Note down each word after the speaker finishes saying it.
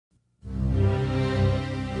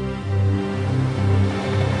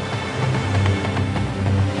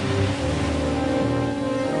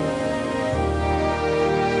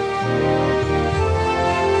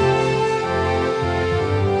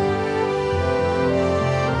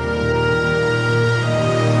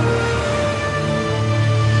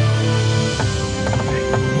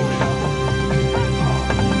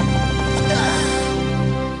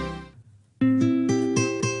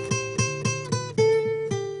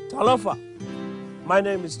Alofa. My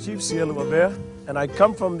name is Chief Sielu Avea, and I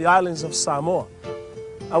come from the islands of Samoa.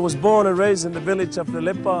 I was born and raised in the village of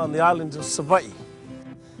Lelepa on the island of Savai'i.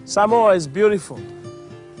 Samoa is beautiful.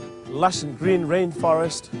 Lush and green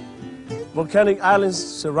rainforest, volcanic islands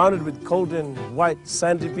surrounded with cold and white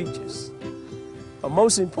sandy beaches. But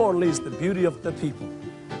most importantly is the beauty of the people.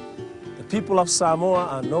 The people of Samoa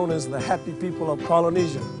are known as the happy people of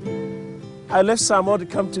Polynesia. I left Samoa to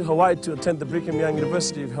come to Hawaii to attend the Brigham Young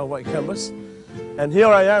University of Hawaii campus. And here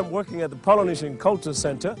I am working at the Polynesian Culture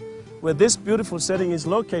Centre, where this beautiful setting is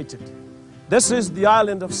located. This is the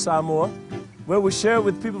island of Samoa, where we share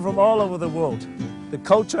with people from all over the world the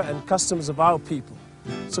culture and customs of our people.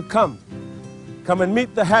 So come and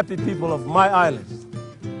meet the happy people of my island.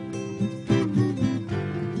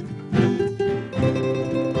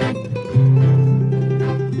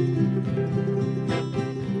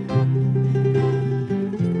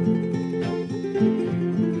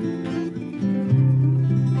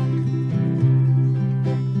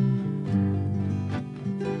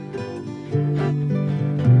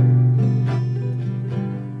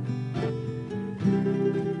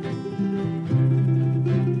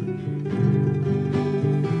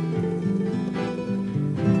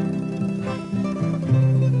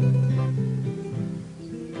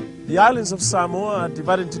 The islands of Samoa are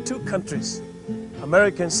divided into two countries.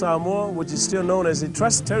 American Samoa, which is still known as the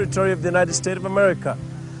Trust Territory of the United States of America,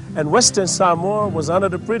 and Western Samoa was under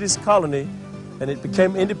the British colony, and it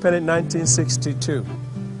became independent in 1962.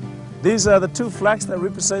 These are the two flags that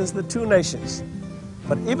represent the two nations.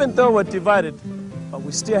 But even though we're divided, but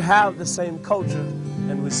we still have the same culture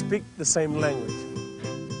and we speak the same language.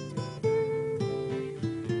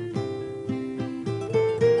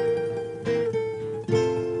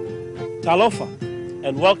 Talofa,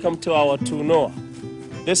 and welcome to our tunoa.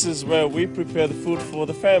 This is where we prepare the food for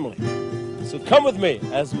the family. So come with me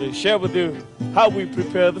as we share with you how we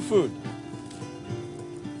prepare the food.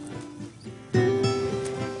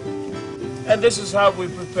 And this is how we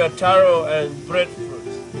prepare taro and breadfruit.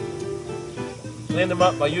 Clean them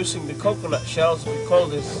up by using the coconut shells. We call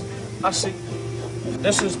this asi.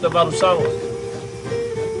 This is the marusango.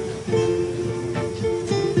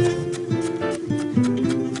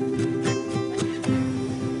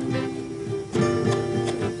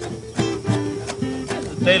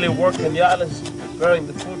 Daily work in the islands, preparing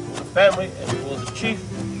the food for the family and for the chief.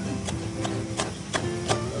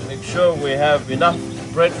 And make sure we have enough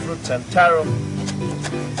breadfruits and taro.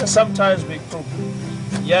 And sometimes we cook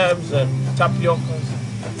yams and tapiocas,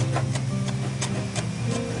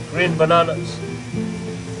 green bananas.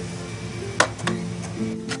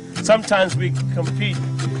 Sometimes we compete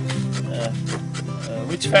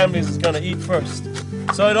which family is going to eat first.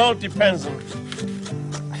 So it all depends on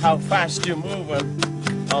how fast you move and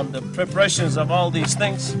on the preparations of all these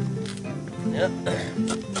things. Yeah.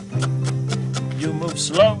 You move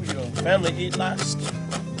slow, your family eat last.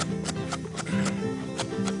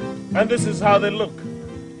 And this is how they look,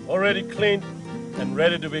 already cleaned and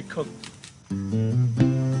ready to be cooked.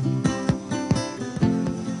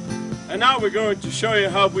 And now we're going to show you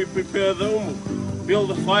how we prepare the umu. Build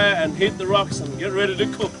the fire and heat the rocks and get ready to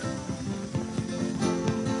cook.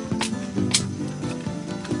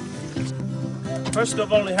 First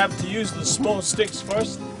of all, you have to use the small sticks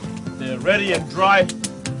first. They're ready and dry,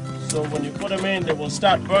 so when you put them in, they will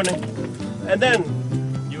start burning. And then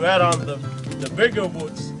you add on the bigger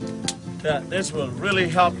woods. This will really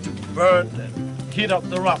help to burn and heat up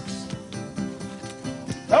the rocks.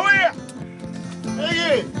 Come here!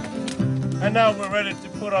 Hey! And now we're ready to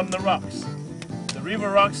put on the rocks. The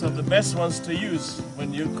river rocks are the best ones to use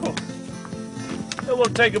when you cook. It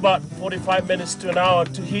will take about 45 minutes to an hour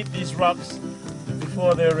to heat these rocks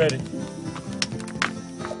before they're ready.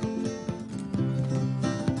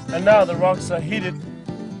 And now the rocks are heated.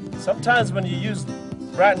 Sometimes when you use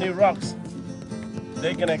brand new rocks,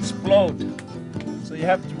 they can explode. So you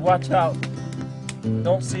have to watch out.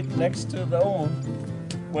 Don't sit next to the umu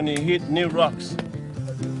when you heat new rocks.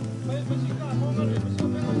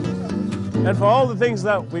 And for all the things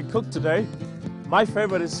that we cook today, my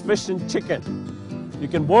favorite is fish and chicken. You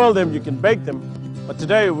can boil them, you can bake them, but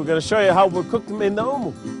today we're going to show you how we cook them in the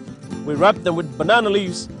umu. We wrap them with banana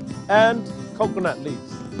leaves and coconut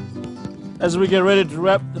leaves. As we get ready to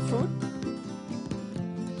wrap the food,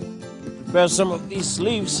 prepare some of these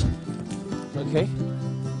leaves. Okay.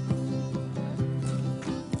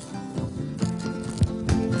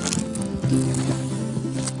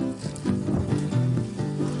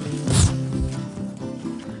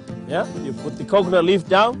 Yeah, you put the coconut leaf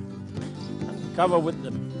down, cover with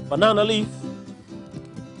the banana leaf,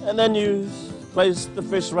 and then you place the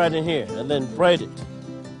fish right in here and then braid it.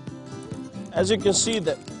 As you can see,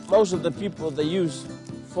 that most of the people, they use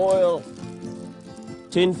foil,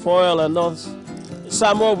 tin foil and those. In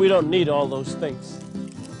Samoa, we don't need all those things.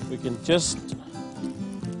 We can just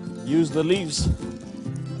use the leaves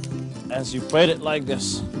as you braid it like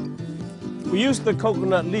this. We use the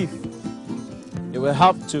coconut leaf. It will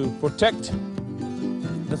help to protect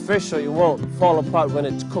the fish so it won't fall apart when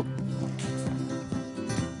it's cooked.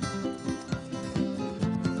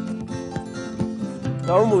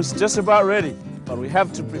 The umu is just about ready, but we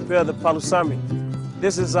have to prepare the palusami.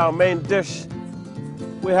 This is our main dish.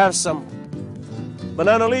 We have some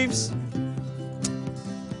banana leaves,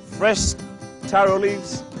 fresh taro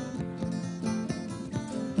leaves,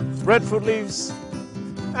 breadfruit leaves,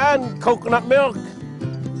 and coconut milk.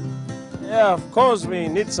 Yeah, of course we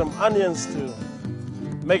need some onions to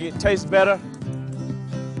make it taste better.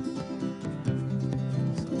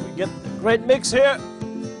 So we get a great mix here.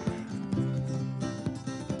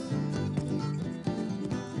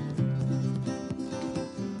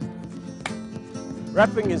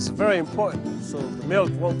 Wrapping is very important so the milk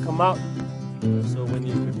won't come out. So when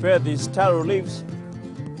you prepare these taro leaves,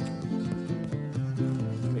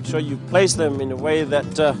 make sure you place them in a way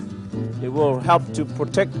that it will help to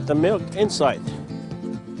protect the milk inside.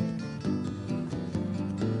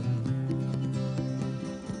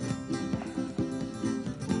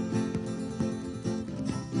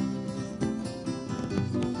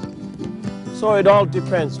 So it all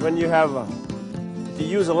depends. When you have, if you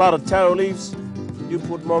use a lot of taro leaves, you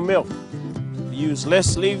put more milk. If you use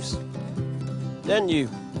less leaves, then you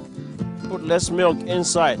put less milk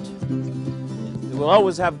inside. It will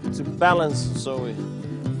always have to balance so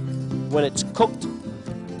when it's cooked,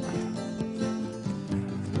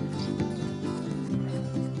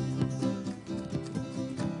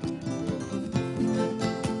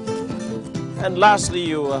 and lastly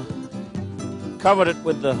you covered it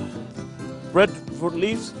with the breadfruit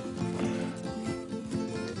leaves.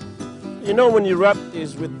 You know, when you wrap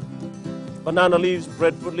these with banana leaves,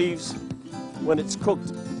 breadfruit leaves, when it's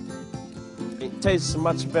cooked, it tastes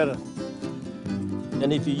much better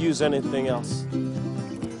than if you use anything else.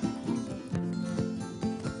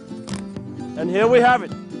 And here we have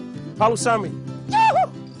it, palusami.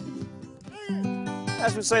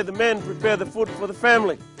 As we say, the men prepare the food for the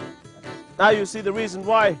family. Now you see the reason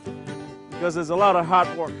why, because there's a lot of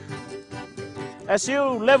hard work. As you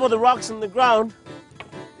level the rocks in the ground,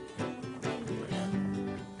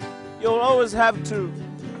 you'll always have to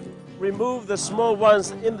remove the small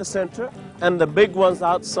ones in the center and the big ones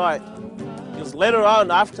outside. Because later on,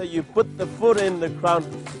 after you put the food in the ground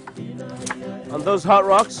on those hot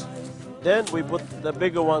rocks, then we put the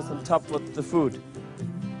bigger ones on top of the food.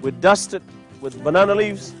 We dust it with banana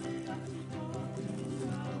leaves.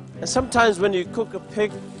 And sometimes when you cook a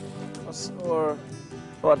pig or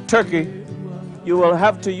a turkey, you will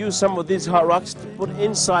have to use some of these hot rocks to put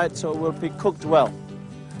inside so it will be cooked well.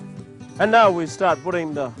 And now we start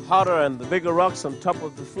putting the hotter and the bigger rocks on top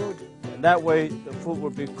of the food. And that way the food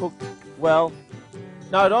will be cooked well.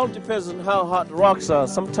 Now it all depends on how hot the rocks are.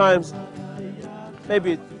 Sometimes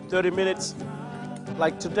maybe 30 minutes.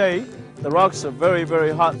 Like today, the rocks are very,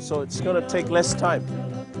 very hot, so it's going to take less time.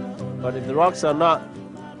 But if the rocks are not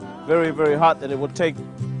very, very hot, then it will take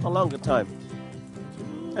a longer time.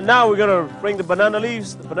 And now we're going to bring the banana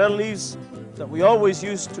leaves that we always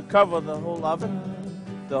use to cover the whole oven,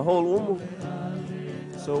 the whole umu.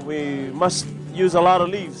 So we must use a lot of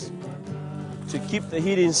leaves to keep the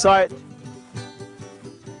heat inside.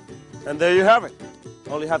 And there you have it.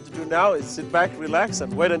 All you have to do now is sit back, relax,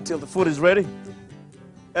 and wait until the food is ready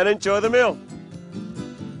and enjoy the meal.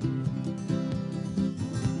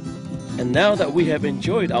 And now that we have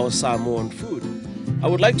enjoyed our Samoan food, I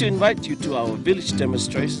would like to invite you to our village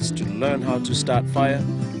demonstrations to learn how to start fire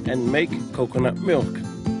and make coconut milk.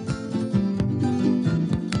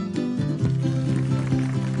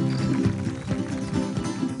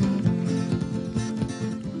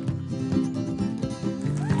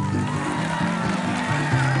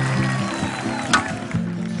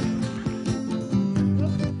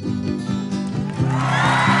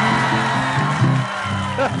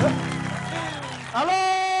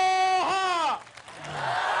 Aloha!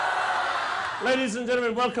 Ladies and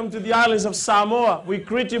gentlemen, welcome to the islands of Samoa. We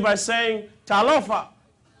greet you by saying talofa.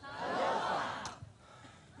 Talofa.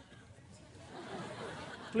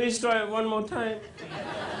 Please try it one more time.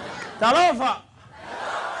 Talofa.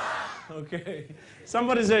 Talofa. Okay.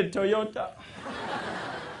 Somebody said Toyota.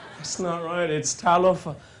 That's not right. It's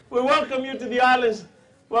talofa. We welcome you to the islands.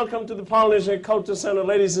 Welcome to the Polynesian Culture Centre,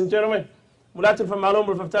 ladies and gentlemen. Mulatu fa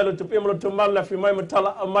malomro fa talo to pimlo to mala fi mai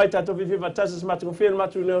matala amaita to vivi vatasis matu film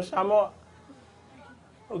matu neo Samoa.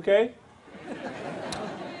 Okay?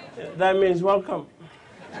 That means welcome.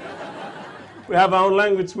 We have our own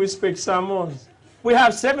language. We speak Samoan. We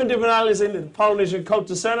have 7 different islands in the Polynesian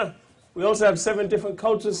Culture Centre. We also have 7 different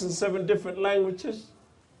cultures and 7 different languages.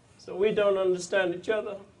 So we don't understand each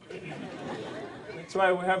other. That's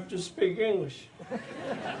why we have to speak English.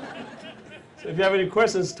 So if you have any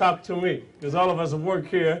questions, talk to me. Because all of us who work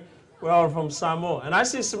here, we're all from Samoa. And I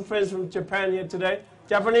see some friends from Japan here today.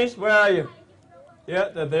 Japanese, where are you? Yeah,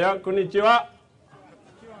 there they are. Konnichiwa.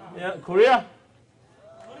 Yeah, Korea?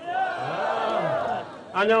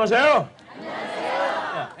 안녕하세요.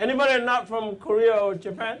 Yeah. Anybody not from Korea or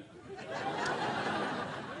Japan?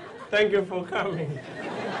 Thank you for coming.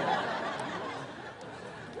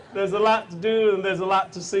 There's a lot to do and there's a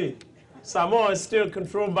lot to see. Samoa is still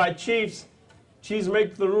controlled by chiefs. Chiefs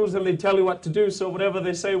make the rules and they tell you what to do, so whatever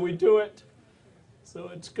they say, we do it. So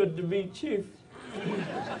it's good to be chief.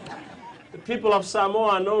 The people of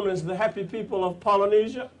Samoa are known as the happy people of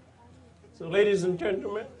Polynesia. So ladies and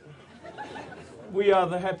gentlemen, we are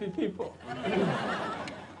the happy people.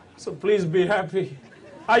 So please be happy.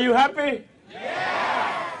 Are you happy?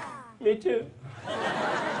 Yeah! Me too.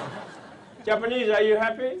 Japanese, are you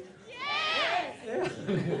happy? Yes!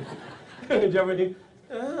 Yeah. Japanese.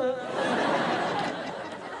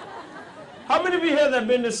 How many of you here that have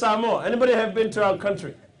been to Samoa? Anybody have been to our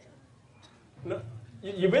country? No?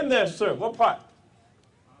 You've been there, sir. What part?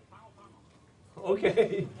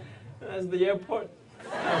 Okay. That's the airport.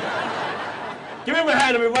 Give him a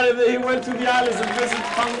hand, everybody. He went to the islands and visited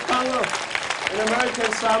Congo in America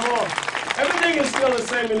and Samoa. Everything is still the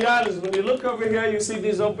same in the islands. When you look over here, you see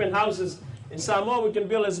these open houses. In Samoa, we can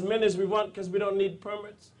build as many as we want because we don't need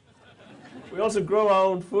permits. We also grow our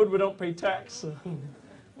own food. We don't pay tax. So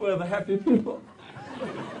we're the happy people.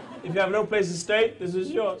 If you have no place to stay, this is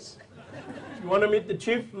yours. If you want to meet the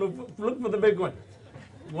chief, look for the big one.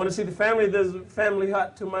 You want to see the family, there's a family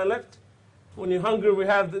hut to my left. When you're hungry, we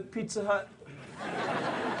have the Pizza Hut.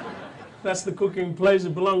 That's the cooking place.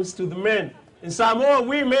 It belongs to the men. In Samoa,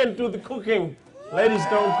 we men do the cooking. Ladies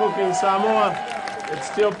don't cook in Samoa. It's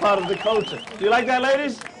still part of the culture. Do you like that,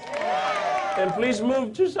 ladies? Then please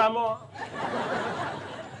move to Samoa.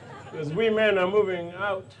 Because we men are moving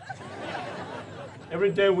out.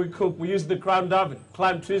 Every day we cook. We use the crown oven.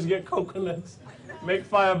 Climb trees, get coconuts. Make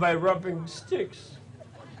fire by rubbing sticks.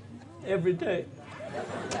 Every day.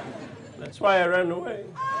 That's why I ran away.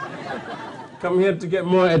 Come here to get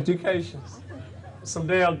more education.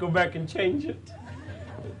 Someday I'll go back and change it.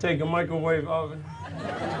 Take a microwave oven.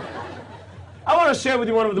 I want to share with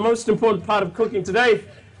you one of the most important part of cooking today.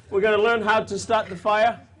 We're going to learn how to start the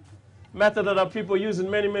fire. Method that our people use in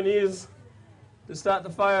many, many years. To start the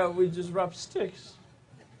fire, we just rub sticks.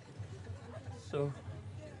 So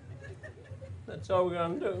that's all we're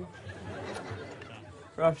going to do.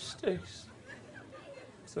 Rub sticks.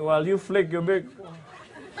 So while you flick your big,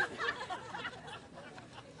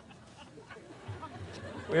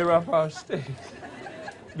 we rub our sticks.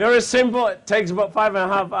 Very simple. It takes about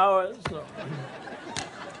 5.5 hours. So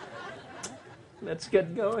let's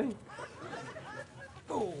get going.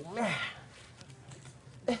 Oh, man.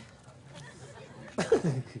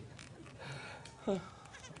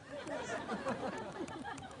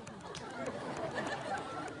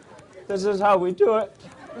 This is how we do it.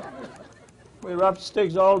 We rub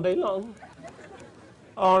sticks all day long.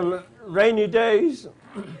 On rainy days,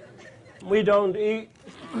 we don't eat.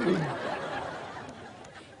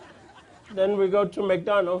 Then we go to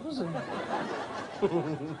McDonald's.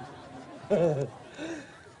 I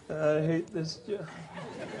hate this job.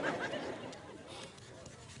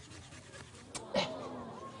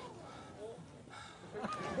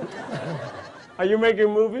 Are you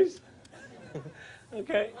making movies?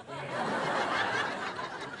 Okay.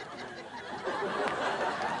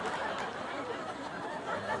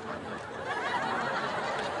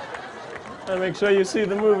 And make sure you see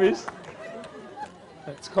the movies.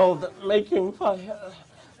 It's called Making Fire.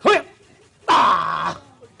 Ah!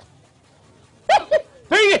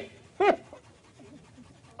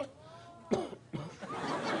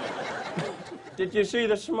 Did you see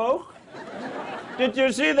the smoke? Did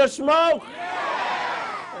you see the smoke?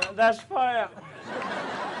 That's fire.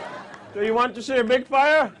 Do you want to see a big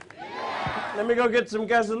fire? Let me go get some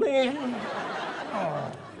gasoline.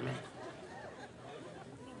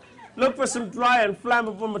 Look for some dry and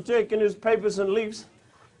flammable material in newspapers and leaves.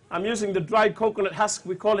 I'm using the dried coconut husk.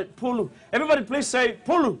 We call it pulu. Everybody please say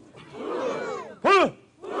pulu. Pulu.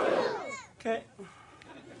 Okay. You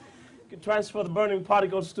can transfer the burning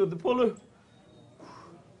particles to the pulu.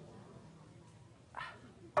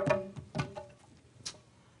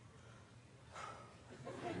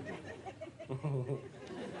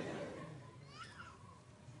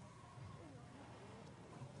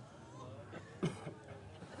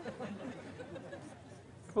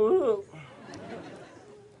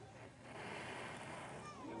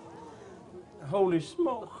 Holy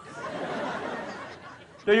smoke.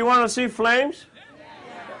 Do you want to see flames?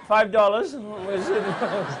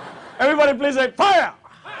 $5. Everybody please say fire.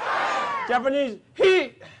 Japanese,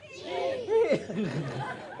 heat.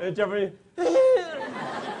 Japanese,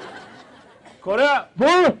 Korea,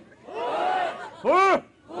 burn. Burn.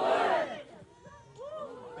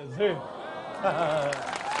 That's it.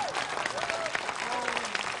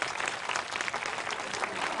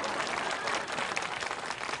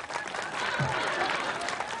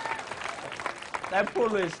 That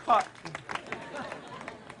pool is hot.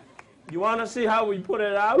 You want to see how we put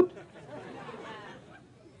it out?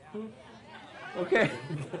 Okay.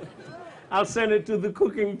 I'll send it to the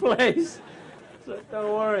cooking place. So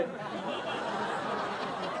don't worry.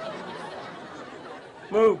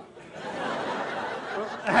 Move.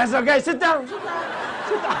 That's okay. Sit down. Sit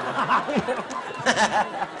down.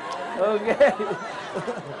 Okay.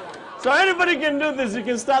 So anybody can do this. You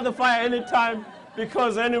can start the fire anytime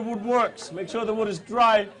because any wood works. Make sure the wood is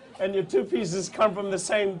dry and your two pieces come from the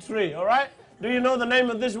same tree. All right? Do you know the name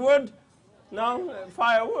of this wood? No?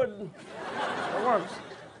 Firewood. It works.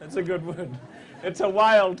 It's a good wood. It's a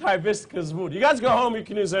wild hibiscus wood. You guys go home, you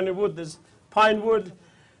can use any wood. There's pine wood.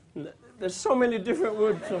 There's so many different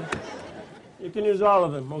woods. So you can use all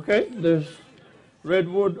of them, okay? There's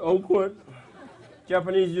redwood, oak wood.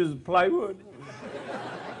 Japanese use plywood.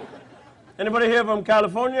 Anybody here from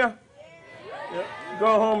California? Yeah.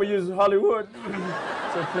 Go home and use Hollywood.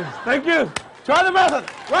 So please, thank you. Try the method.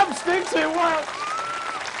 Rub sticks, it works.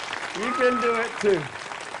 You can do it too.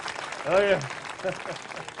 Oh yeah.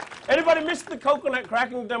 Anybody missed the coconut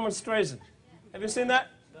cracking demonstration? Have you seen that?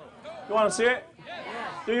 No. You want to see it?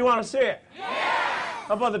 Yes. Do you want to see it? Yes.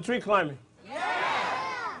 How about the tree climbing? Yes.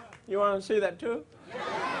 You want to see that too? Yes.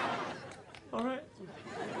 All right.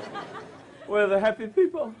 We're the happy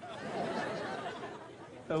people.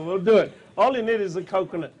 So we'll do it. All you need is a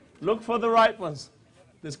coconut. Look for the ripe ones.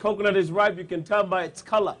 This coconut is ripe. You can tell by its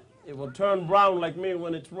color. It will turn brown like me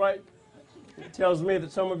when it's ripe. It tells me that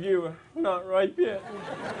some of you are not ripe yet.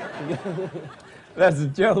 That's a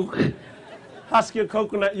joke. Husk your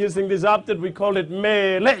coconut using this opted. We call it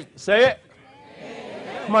melee. Say it.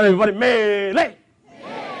 Melee. Come on, everybody. Melee.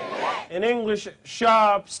 Melee. In English,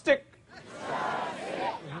 sharp stick. Sharp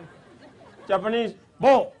stick. Japanese,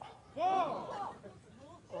 bo. Bo. Oh.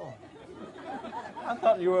 I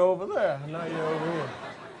thought you were over there. Now you're over here.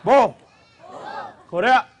 Bo.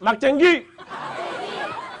 Korea, 막장기.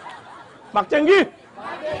 막장기.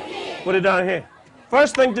 Put it down here.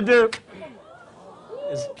 First thing to do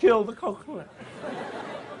is kill the coconut.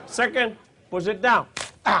 Second, push it down.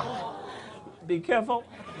 Ow. Be careful.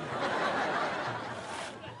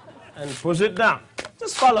 And push it down.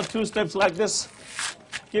 Just follow 2 steps like this.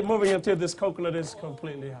 Keep moving until this coconut is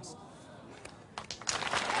completely husked.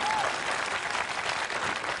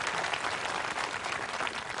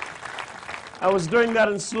 I was doing that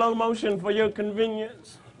in slow motion for your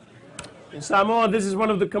convenience. In Samoa, this is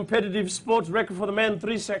one of the competitive sports. Record for the men,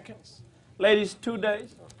 3 seconds. Ladies, 2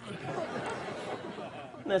 days.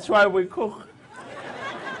 That's why we cook.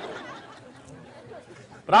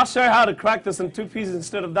 But I'll show you how to crack this in 2 pieces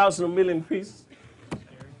instead of dousing a million pieces.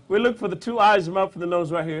 We look for the 2 eyes, the mouth, and the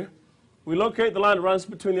nose right here. We locate the line that runs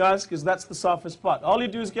between the eyes because that's the softest spot. All you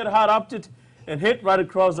do is get a hard opted and hit right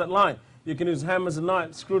across that line. You can use hammers and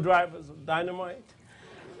knives, screwdrivers, dynamite.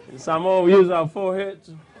 In Samoa, we use our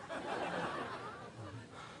foreheads.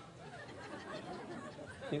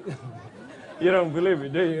 You don't believe me,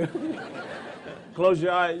 do you? Close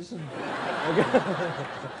your eyes. Okay.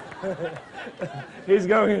 He's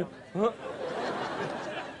going.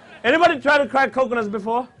 Anybody try to crack coconuts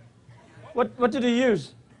before? What did he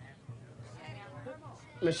use?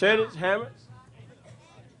 Machetes, hammers.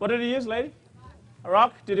 What did he use, lady? A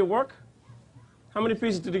rock? Did it work? How many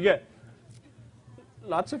pieces did he get?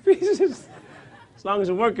 Lots of pieces. As long as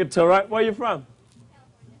it worked, it's all right. Where are you from?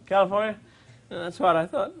 California? That's what I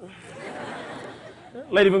thought.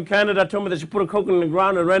 Lady from Canada told me that she put a coconut in the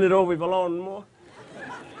ground and ran it over with a lawnmower.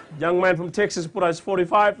 Young man from Texas put out his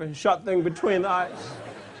 .45 and shot thing between the eyes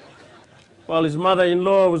while his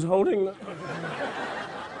mother-in-law was holding the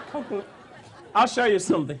coconut. I'll show you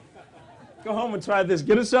something. Go home and try this.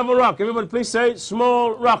 Get yourself a rock. Everybody please say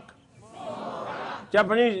small rock. Small rock.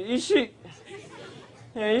 Japanese, ishi.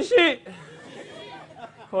 Yeah, ishi.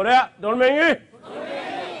 Korea, dolmengi.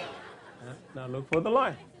 Now look for the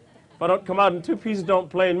line. If I don't come out in 2 pieces, don't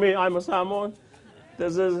blame me. I'm a Samoan.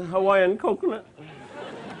 This is Hawaiian coconut.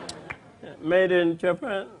 Made in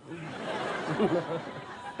Japan.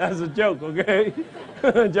 That's a joke, okay?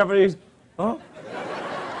 Japanese, huh?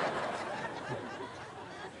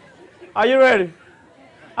 Are you ready?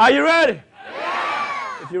 Are you ready? Yeah.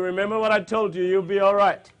 If you remember what I told you, you'll be all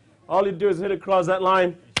right. All you do is hit across that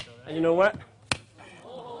line, and you know what?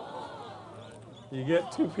 You get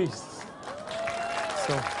 2 pieces.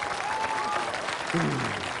 So,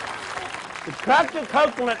 to crack the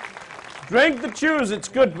coconut, drink the juice. It's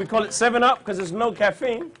good. We call it 7-Up because there's no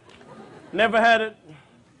caffeine. Never had it.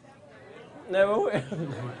 Never will.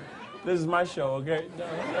 This is my show, okay?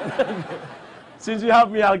 Since you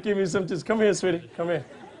helped me, I'll give you some tips. Come here, sweetie. Come here.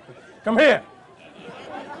 Come here.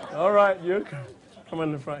 All right, you come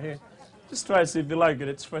in the front here. Just try to see if you like it.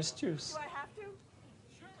 It's fresh juice. Do I have to?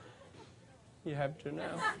 You have to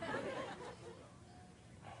now.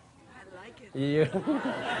 I like it. Yeah.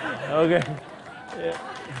 Okay. Yeah.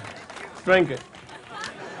 Drink it.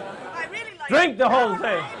 I really like Drink it. the whole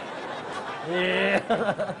thing.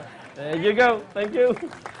 Yeah. There you go. Thank you.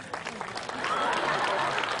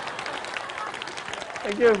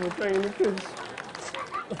 Thank you for drinking the juice.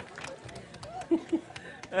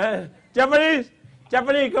 Japanese, come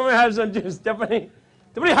and have some juice. Japanese.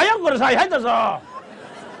 Japanese, 하얀 거를 사이 해줘서.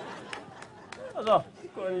 어서,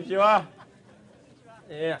 konnichiwa.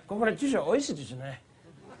 예, 코코넛 주스, 어디서 주시네?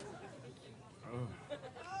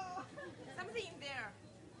 Something there.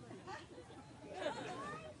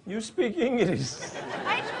 You speak English.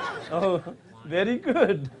 I do. Oh, very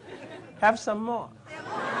good. Have some more.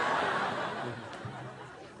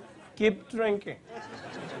 Keep drinking.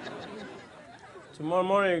 Tomorrow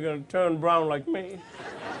morning you're going to turn brown like me.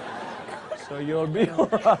 So you'll be all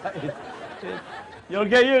right. You'll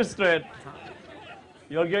get used to it.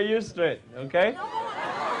 You'll get used to it, okay?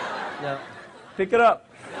 Now, pick it up.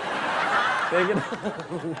 Pick it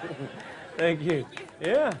up. Thank you.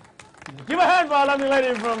 Yeah. Give a hand for our lovely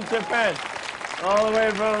lady from Japan. All the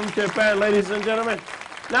way from Japan, ladies and gentlemen.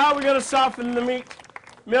 Now we're going to soften the meat.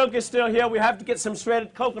 Milk is still here. We have to get some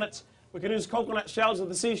shredded coconuts. We can use coconut shells or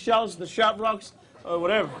the seashells, the sharp rocks, or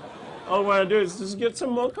whatever. All we want to do is just get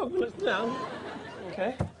some more coconuts down.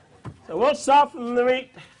 Okay? So we'll soften the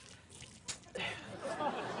meat.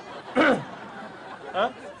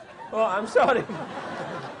 Huh? Oh, I'm sorry.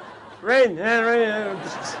 Rain.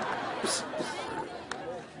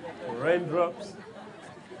 Raindrops.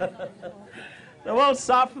 Now we'll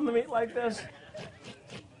soften the meat like this.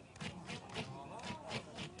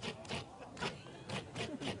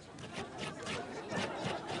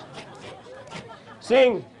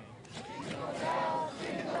 Sing.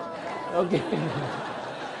 Okay.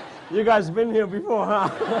 You guys been here before, huh?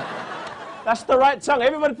 That's the right song.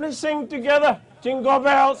 Everybody please sing together. Jingle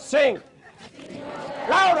bells, sing.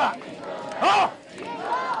 Louder. Oh.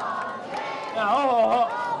 Yeah, oh.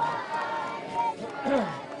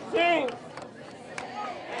 Sing.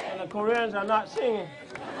 And the Koreans are not singing.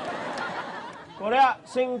 Korea,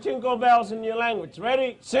 sing jingle bells in your language.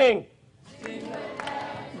 Ready? Sing.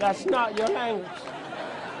 That's not your language.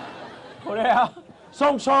 Korea,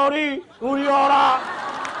 송소리 울려라.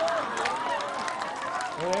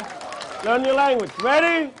 Okay. Learn your language.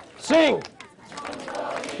 Ready? Sing.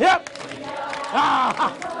 Yep.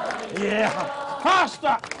 Ah. Yeah.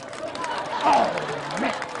 Faster. Oh,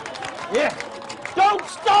 man. Yeah. Don't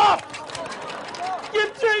stop.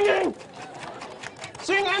 Keep singing.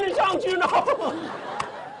 Sing any songs you know.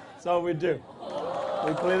 So we do.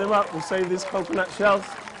 We clean them up. We save these coconut shells.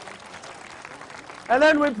 And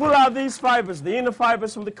then we pull out these fibers, the inner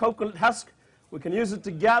fibers from the coconut husk. We can use it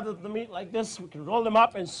to gather the meat like this. We can roll them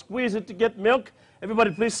up and squeeze it to get milk.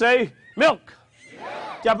 Everybody please say, milk.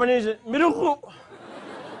 Yeah. Japanese, miruku.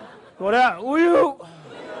 Korea, uyu.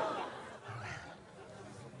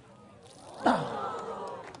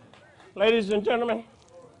 Ladies and gentlemen,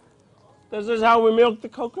 this is how we milk the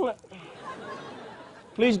coconut.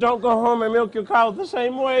 Please don't go home and milk your cow the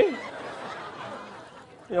same way.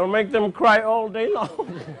 You'll make them cry all day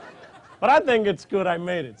long. But I think it's good I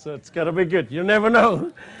made it, so it's got to be good. You never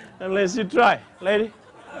know unless you try. Lady?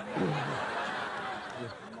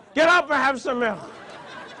 Get up and have some milk.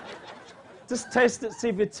 Just taste it, see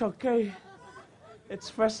if it's okay. It's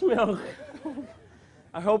fresh milk.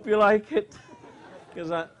 I hope you like it,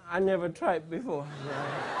 because I never tried before.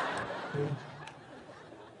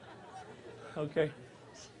 Okay.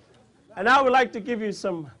 And now we'd like to give you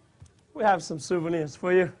we have some souvenirs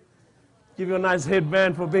for you. Give you a nice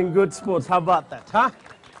headband for being good sports. How about that, huh?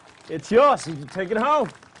 It's yours. You can take it home.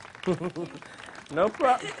 No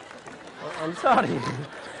problem. Oh, I'm sorry.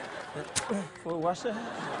 Wash it.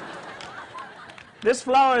 This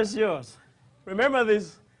flower is yours. Remember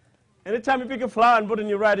this. Anytime you pick a flower and put it in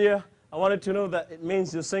your right ear, I wanted to know that it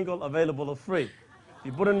means you're single, available, or free. If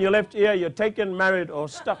you put it in your left ear, you're taken, married, or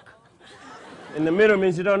stuck. In the middle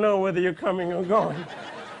means you don't know whether you're coming or going.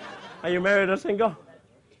 Are you married or single?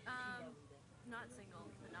 Not single.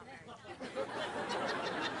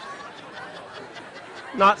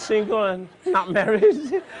 Not single and not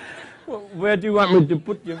married. Where do you want me to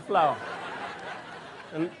put your flower?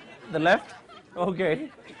 And the left? Okay.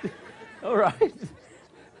 All right.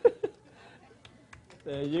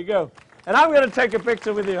 There you go. And I'm going to take a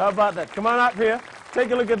picture with you. How about that? Come on up here.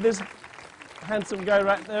 Take a look at this handsome guy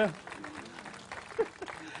right there.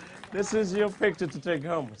 This is your picture to take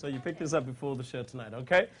home. So you pick this up before the show tonight,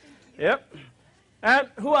 okay? Yep. And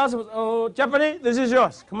who else was? Oh, Japanese, this is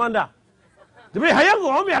yours. Come on down.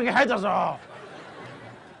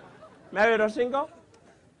 Married or single?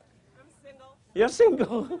 I'm single. You're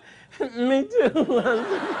single? Me too.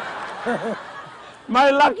 My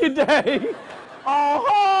lucky day.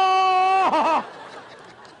 Oh!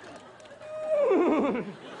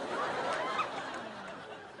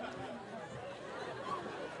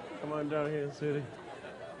 Come on down here, sweetie.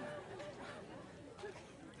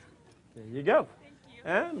 There you go. Thank you.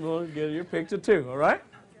 And we'll get your picture too, all right?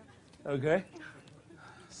 Okay.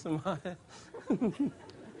 Smile.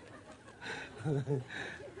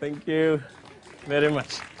 Thank you very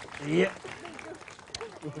much. Yeah.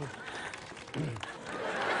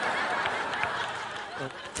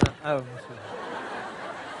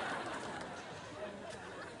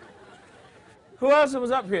 Who else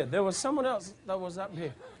was up here? There was someone else that was up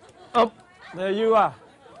here. Oh, there you are.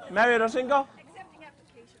 Married or single?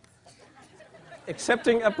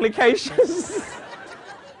 Accepting applications. Accepting applications.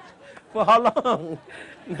 For how long?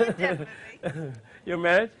 Definitely. You're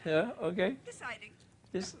married? Yeah, okay. Deciding.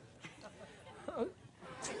 Just, oh.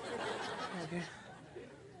 Okay.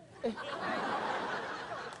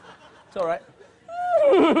 It's all right.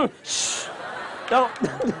 Shh. Don't.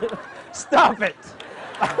 Stop it.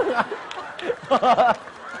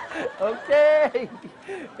 Okay.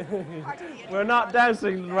 We're not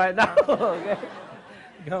dancing right now. Okay.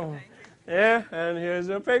 Come on. Yeah, and here's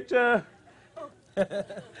your picture.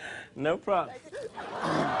 No problem.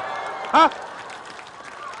 Huh?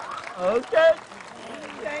 Okay.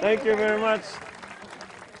 Thank you very much.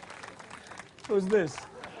 Who's this?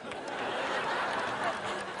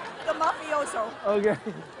 The mafioso. Okay.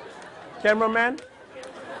 Cameraman?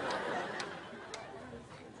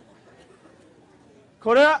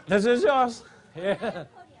 Korea, this is yours. Yeah.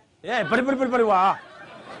 Yeah, bari wa.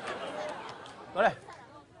 What?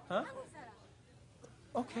 Huh?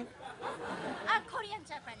 Okay. Korean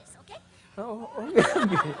Japanese, okay? Oh, okay.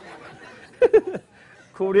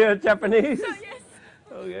 Korea, Japanese? Yes.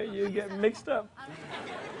 Okay, you get mixed up.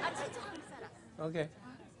 진짜 한국 사람. Okay.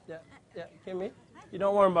 Yeah, Kimmy? You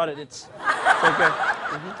don't worry about it. It's okay.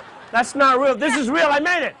 That's not real. This is real. I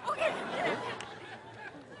made it. Okay.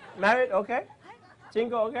 Married? Okay.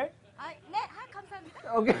 Single? Okay. 네,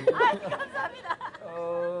 감사합니다. Okay. 감사합니다.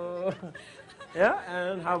 Oh. Yeah,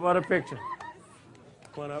 and how about a picture?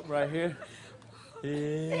 One up right here.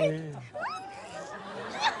 Yeah.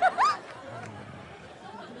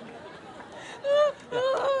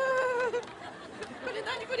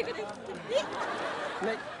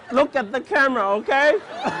 Look at the camera, okay?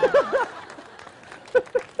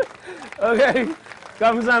 Okay.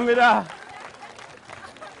 감사합니다.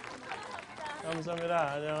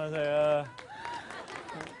 감사합니다. 안녕하세요.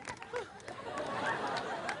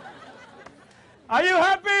 Are you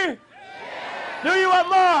happy? Do you want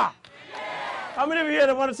more? How many of you here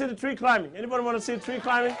that want to see the tree climbing? Anybody want to see the tree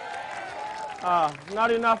climbing?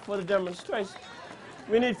 Not enough for the demonstration.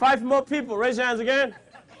 We need 5 more people. Raise your hands again.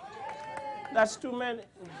 That's too many.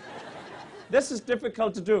 This is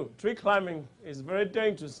difficult to do. Tree climbing is very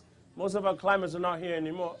dangerous. Most of our climbers are not here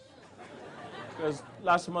anymore because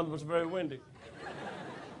last month was very windy.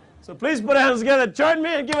 So please put your hands together. Join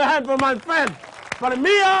me and give a hand for my friend, for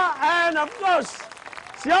Mia, and of course,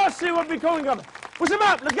 Sielu will be going up. Push him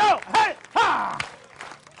up. Let's go. Hey, ha!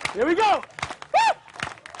 Here we go. Woo!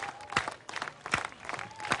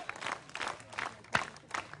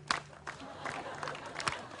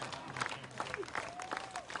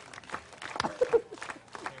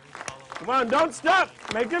 Come on, don't stop.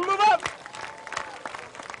 Make him move up.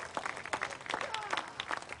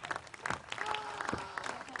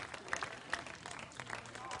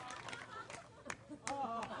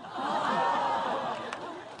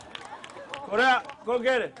 Korea, go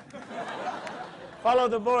get it. Follow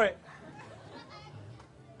the boy.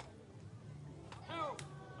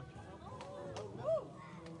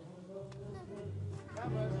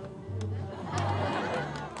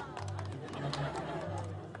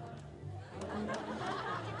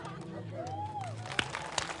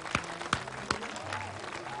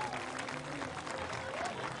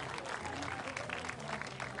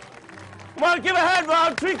 Come on, give a hand for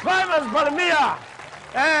our tree climbers, Polynesian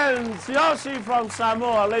and Sielu from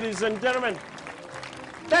Samoa, ladies and gentlemen.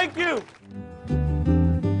 Thank you.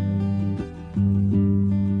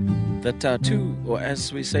 The tattoo, or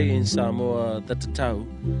as we say in Samoa, the tatau,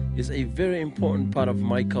 is a very important part of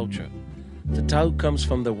my culture. Tatau comes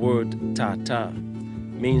from the word tata,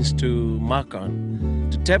 means to mark on,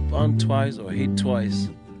 to tap on twice or hit twice,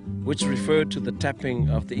 which refer to the tapping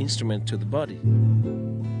of the instrument to the body.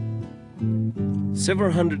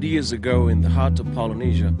 Several hundred years ago in the heart of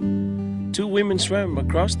Polynesia, two women swam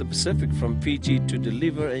across the Pacific from Fiji to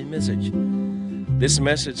deliver a message. This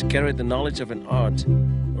message carried the knowledge of an art.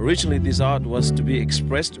 Originally, this art was to be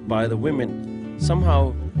expressed by the women.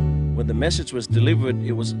 Somehow, when the message was delivered,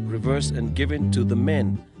 it was reversed and given to the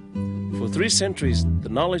men. For 3 centuries, the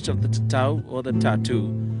knowledge of the tatau or the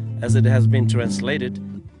tattoo, as it has been translated,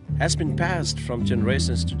 has been passed from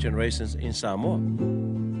generations to generations in Samoa.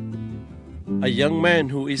 A young man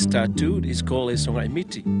who is tattooed is called a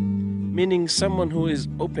songaimiti, meaning someone who is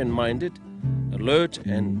open-minded, alert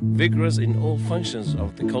and vigorous in all functions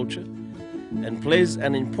of the culture, and plays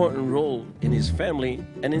an important role in his family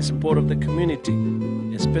and in support of the community,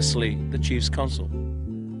 especially the chief's council.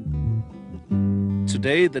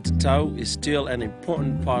 Today, the tatau is still an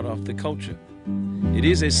important part of the culture. It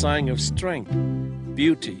is a sign of strength,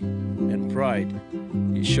 beauty, and pride.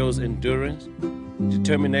 It shows endurance,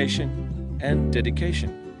 determination, and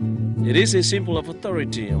dedication. It is a symbol of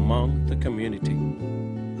authority among the community.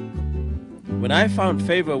 When I found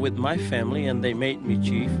favor with my family and they made me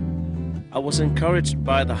chief, I was encouraged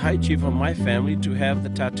by the high chief of my family to have the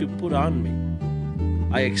tattoo put on me.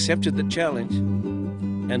 I accepted the challenge,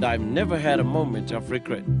 and I've never had a moment of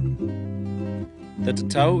regret. The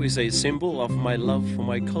tatau is a symbol of my love for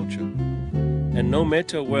my culture, and no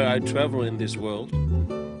matter where I travel in this world,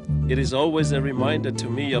 it is always a reminder to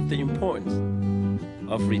me of the importance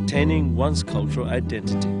of retaining one's cultural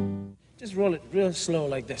identity. Just roll it real slow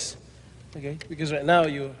like this, okay? Because right now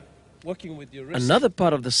you're working with your wrist. Another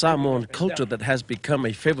part of the Samoan culture that has become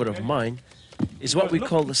a favorite of mine is what we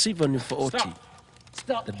call the siva nifo,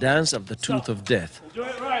 the dance of the tooth of death,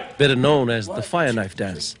 better known as the fireknife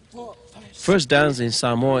dance. First dance in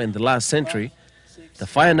Samoa in the last century, the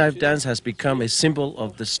fireknife dance has become a symbol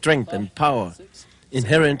of the strength and power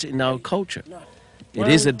inherent in our culture. It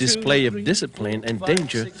is a display of discipline and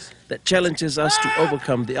danger that challenges us to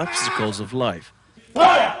overcome the obstacles of life.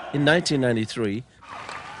 In 1993,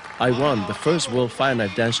 I won the first World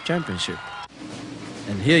Fireknife Dance Championship.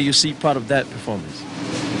 And here you see part of that performance.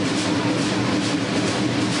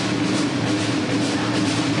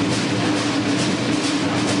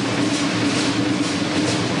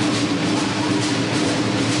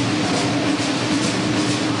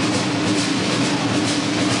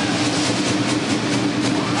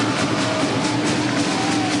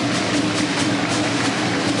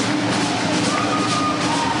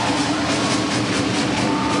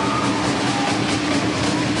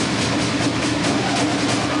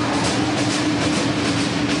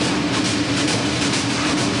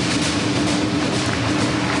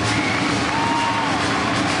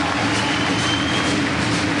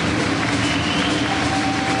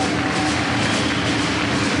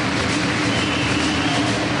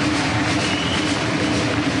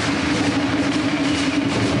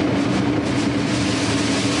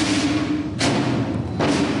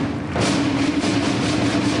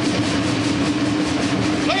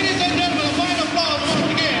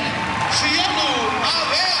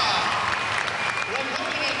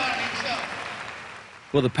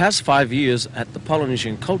 For the past 5 years at the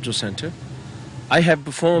Polynesian Culture Centre, I have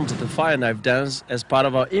performed the fireknife dance as part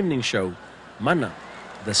of our evening show, Mana,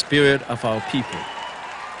 the spirit of our people.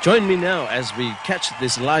 Join me now as we catch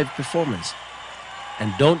this live performance.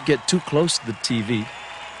 And don't get too close to the TV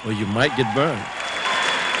or you might get burned.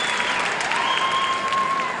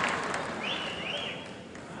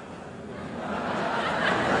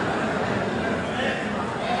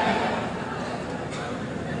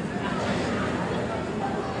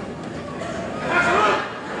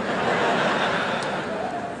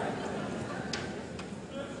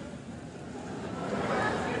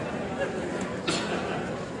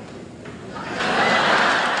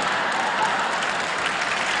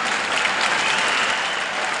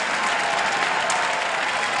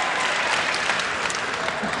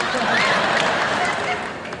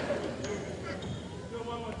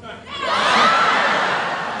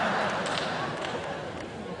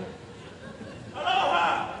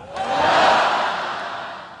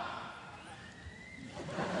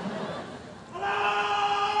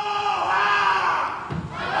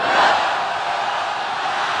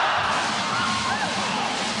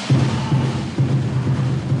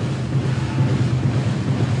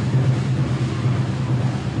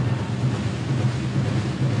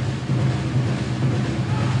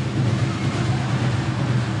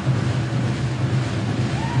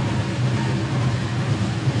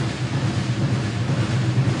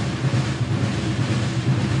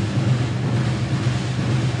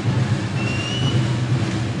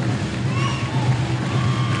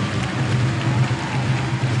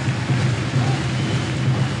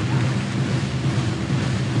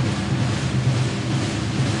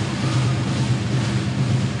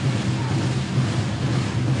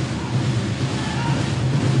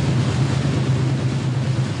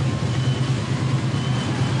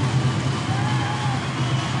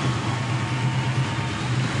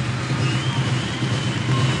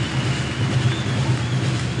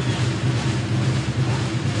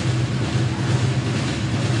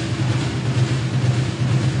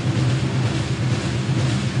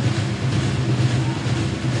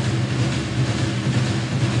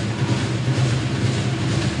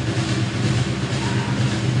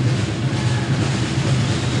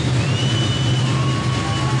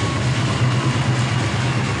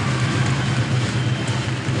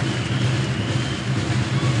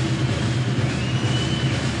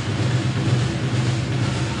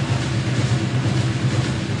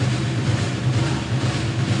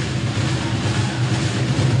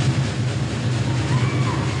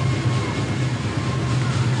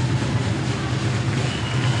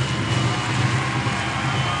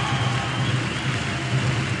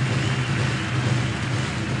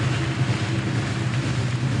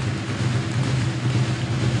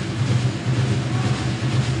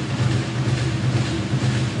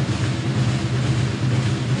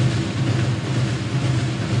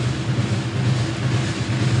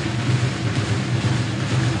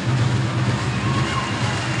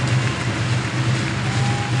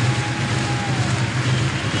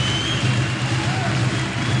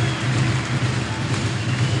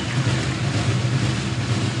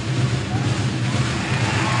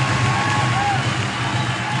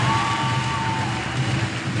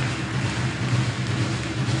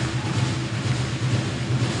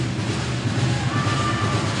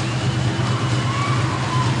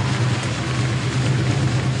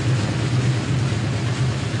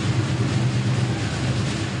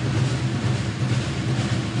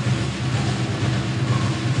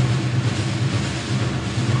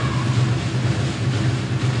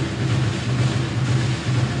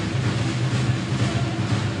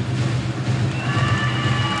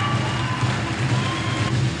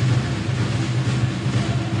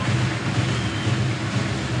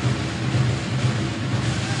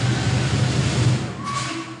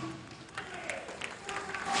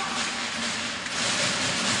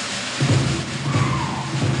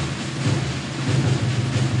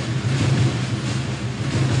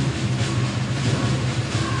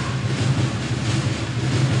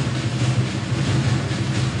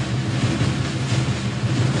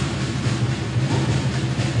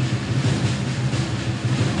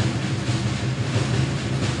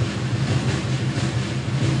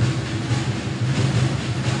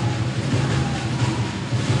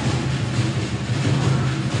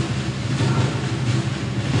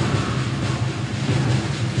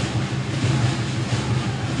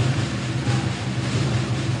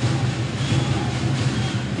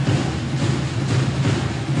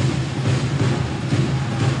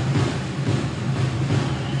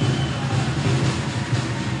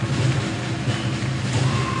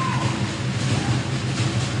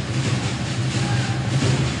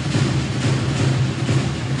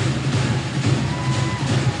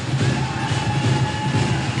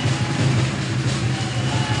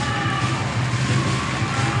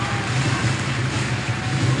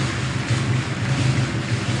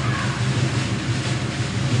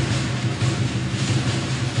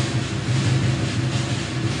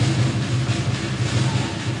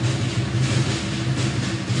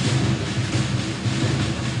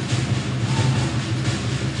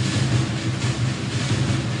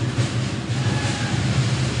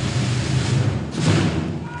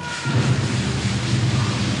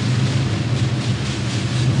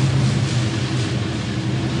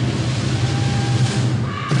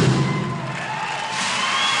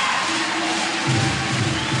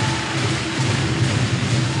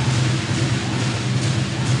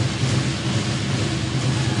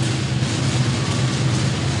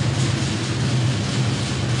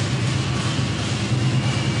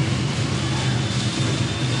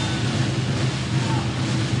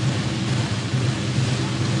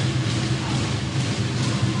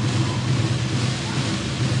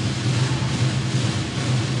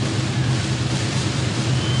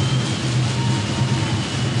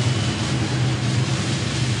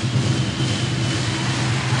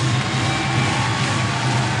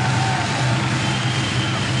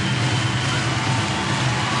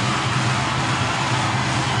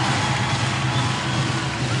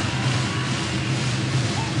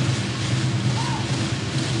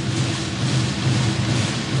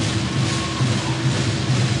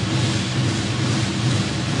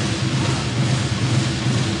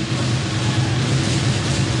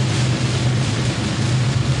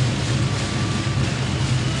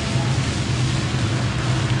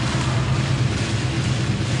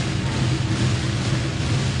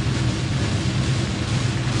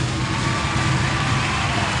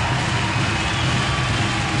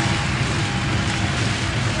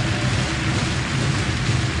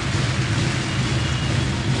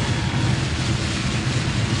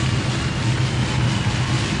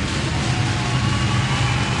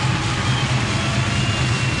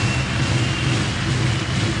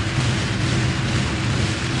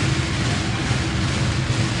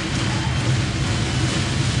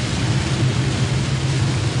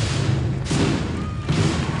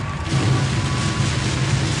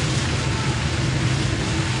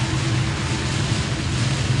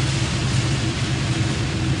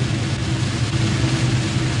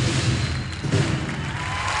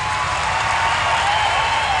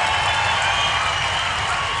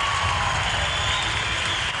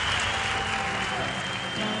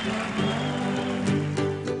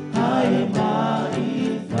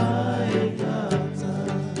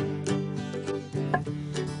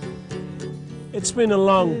 It's been a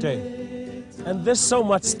long day, and there's so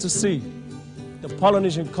much to see. The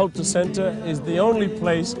Polynesian Culture Centre is the only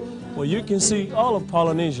place where you can see all of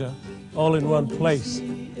Polynesia all in one place.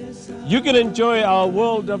 You can enjoy our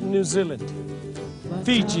world of New Zealand,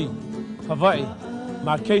 Fiji, Hawaii,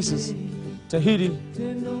 Marquesas, Tahiti,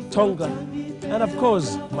 Tonga, and of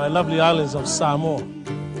course, my lovely islands of Samoa.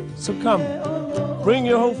 So come, bring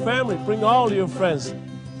your whole family, bring all your friends,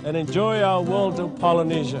 and enjoy our world of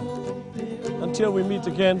Polynesia. Until we meet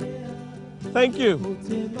again, thank you.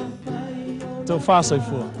 Te whāsai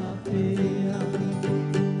fua.